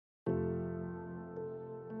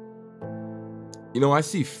I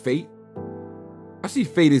see fate. I see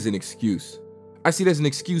fate as an excuse. I see it as an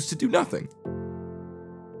excuse to do nothing.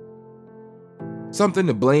 Something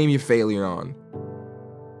to blame your failure on.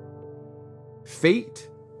 Fate,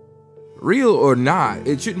 real or not,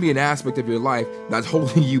 it shouldn't be an aspect of your life that's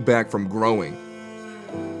holding you back from growing.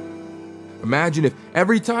 Imagine if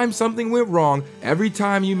every time something went wrong, every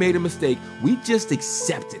time you made a mistake, we just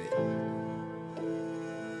accepted it.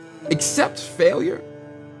 Accept failure?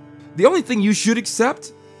 The only thing you should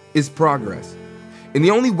accept is progress. And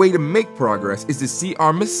the only way to make progress is to see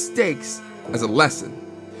our mistakes as a lesson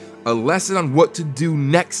on what to do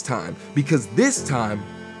next time, because this time,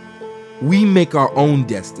 we make our own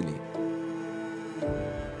destiny.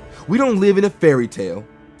 We don't live in a fairy tale,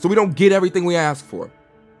 so we don't get everything we ask for.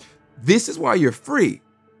 This is why you're free.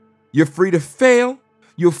 You're free to fail.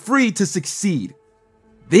 You're free to succeed.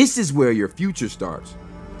 This is where your future starts,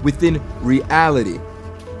 within reality.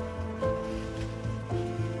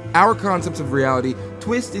 Our concepts of reality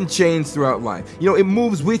twist and change throughout life. It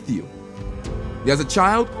moves with you. As a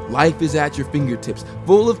child, life is at your fingertips,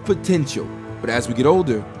 full of potential. But as we get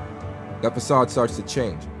older, that facade starts to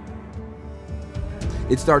change.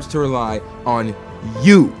 It starts to rely on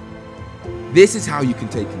you. This is how you can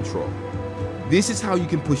take control. This is how you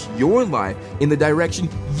can push your life in the direction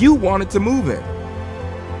you want it to move in.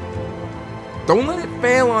 Don't let it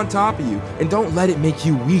fail on top of you, and don't let it make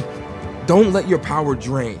you weak. Don't let your power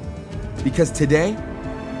drain. Because today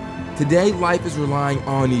life is relying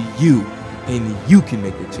on you, and you can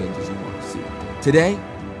make the changes you want to see. Today,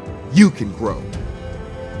 you can grow.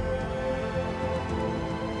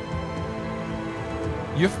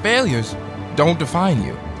 Your failures don't define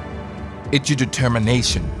you. It's your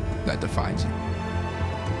determination that defines you.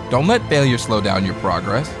 Don't let failure slow down your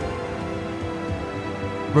progress.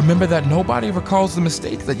 Remember that nobody recalls the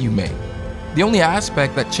mistakes that you made. The only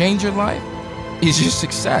aspect that changed your life is your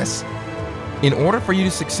success. In order for you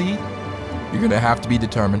to succeed, you're going to have to be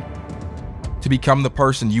determined to become the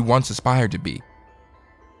person you once aspired to be.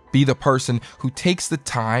 Be the person who takes the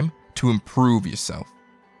time to improve yourself.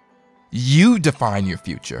 You define your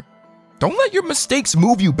future. Don't let your mistakes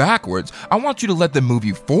move you backwards. I want you to let them move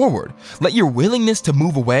you forward. Let your willingness to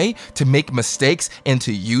move away, to make mistakes, and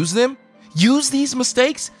to use them. Use these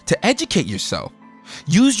mistakes to educate yourself.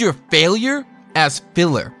 Use your failure as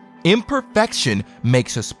filler. Imperfection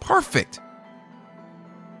makes us perfect.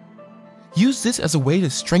 Use this as a way to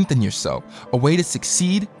strengthen yourself, a way to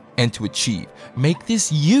succeed and to achieve. Make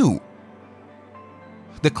this you.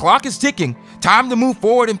 The clock is ticking. Time to move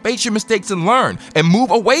forward and face your mistakes and learn and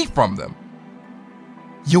move away from them.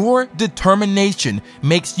 Your determination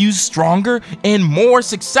makes you stronger and more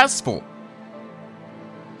successful.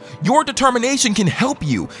 Your determination can help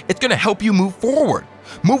you. It's going to help you move forward,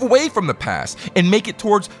 move away from the past, and make it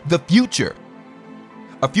towards the future.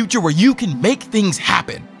 A future where you can make things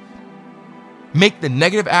happen. Make the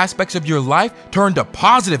negative aspects of your life turn to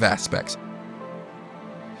positive aspects.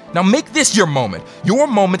 Now make this your moment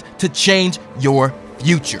to change your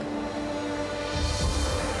future.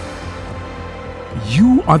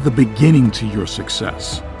 You are the beginning to your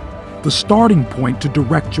success, the starting point to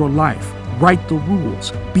direct your life. Write the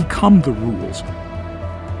rules, become the rules.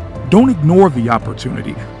 Don't ignore the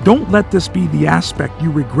opportunity. Don't let this be the aspect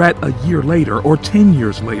you regret a year later or 10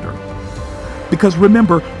 years later. Because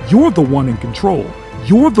remember, you're the one in control.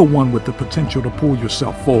 You're the one with the potential to pull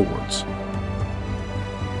yourself forwards.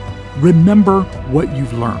 Remember what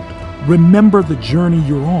you've learned. Remember the journey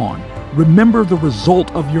you're on. Remember the result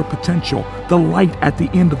of your potential, the light at the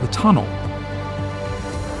end of the tunnel.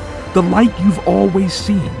 The light you've always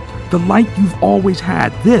seen, the light you've always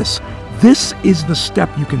had. This is the step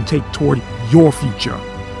you can take toward your future.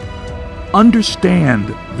 Understand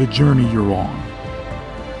the journey you're on.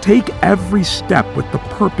 Take every step with the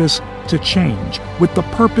purpose to change, with the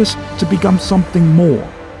purpose to become something more.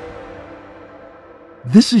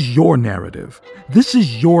 This is your narrative. This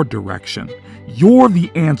is your direction. You're the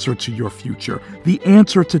answer to your future, the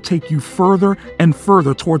answer to take you further and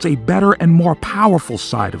further towards a better and more powerful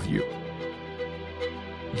side of you.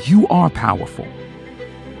 You are powerful.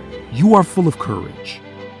 You are full of courage.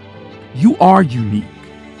 You are unique.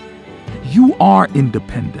 You are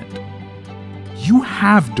independent. You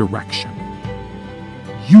have direction.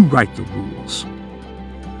 You write the rules.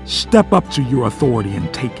 Step up to your authority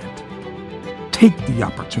and take it. Take the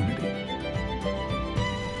opportunity.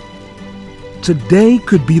 Today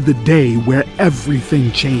could be the day where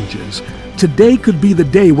everything changes. Today could be the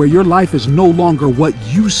day where your life is no longer what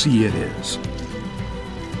you see it is.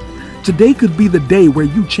 Today could be the day where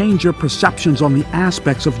you change your perceptions on the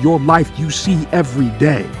aspects of your life you see every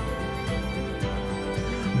day.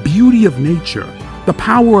 Beauty of nature, the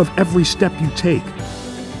power of every step you take,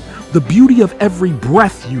 the beauty of every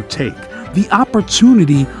breath you take, the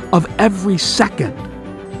opportunity of every second.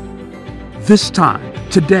 This time,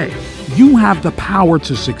 today, you have the power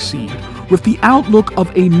to succeed with the outlook of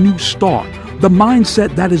a new start, the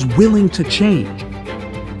mindset that is willing to change,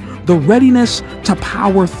 the readiness to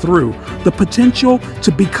power through, the potential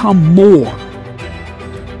to become more.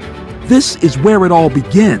 This is where it all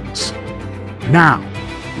begins. Now,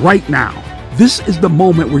 right now, this is the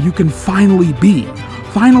moment where you can finally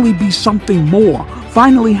be something more,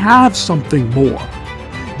 finally have something more.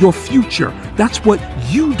 Your future, that's what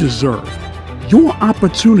you deserve. Your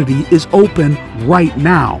opportunity is open right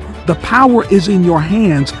now. The power is in your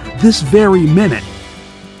hands this very minute.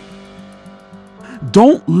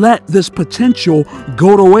 Don't let this potential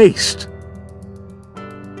go to waste.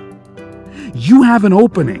 You have an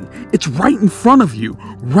opening. It's right in front of you,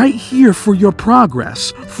 right here for your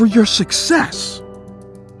progress, for your success.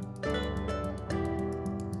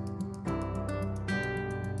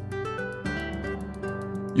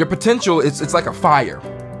 Your potential, it's like a fire.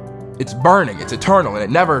 It's burning, it's eternal, and it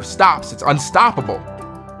never stops. It's unstoppable.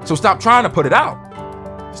 So stop trying to put it out.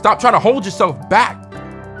 Stop trying to hold yourself back.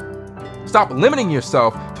 Stop limiting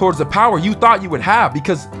yourself towards the power you thought you would have,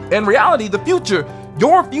 because in reality,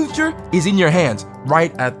 your future is in your hands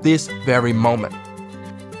right at this very moment.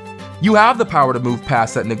 You have the power to move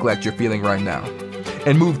past that neglect you're feeling right now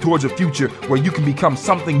and move towards a future where you can become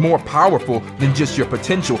something more powerful than just your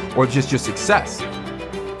potential or just your success.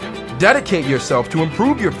 Dedicate yourself to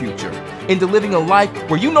improve your future into living a life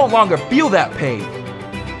where you no longer feel that pain,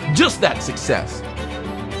 just that success.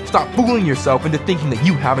 Stop fooling yourself into thinking that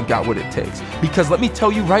you haven't got what it takes. Because let me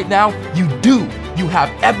tell you right now, you do. You have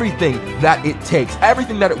everything that it takes.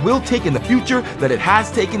 Everything that it will take in the future, that it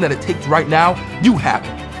has taken, that it takes right now, you have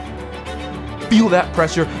it. Feel that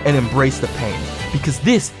pressure and embrace the pain. Because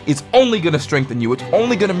this is only going to strengthen you. It's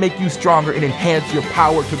only going to make you stronger and enhance your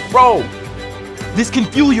power to grow. This can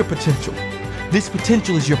fuel your potential. This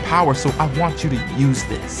potential is your power, so I want you to use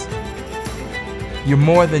this. You're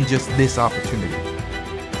more than just this opportunity.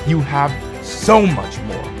 You have so much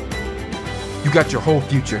more. You got your whole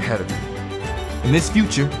future ahead of you. And this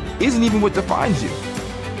future isn't even what defines you.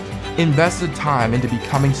 Invest the time into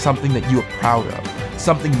becoming something that you are proud of,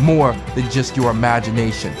 something more than just your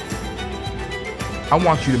imagination. I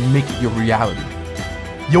want you to make it your reality,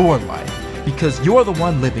 your life, because you're the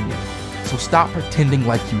one living it. So stop pretending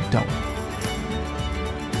like you don't.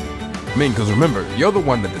 Because remember, you're the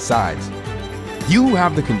one that decides. You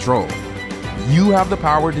have the control. You have the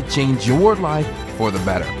power to change your life for the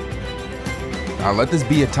better. Now let this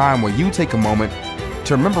be a time where you take a moment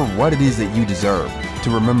to remember what it is that you deserve, to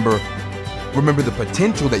remember the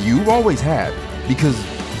potential that you've always had, because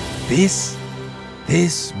this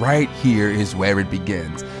right here is where it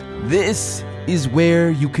begins. This is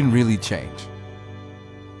where you can really change.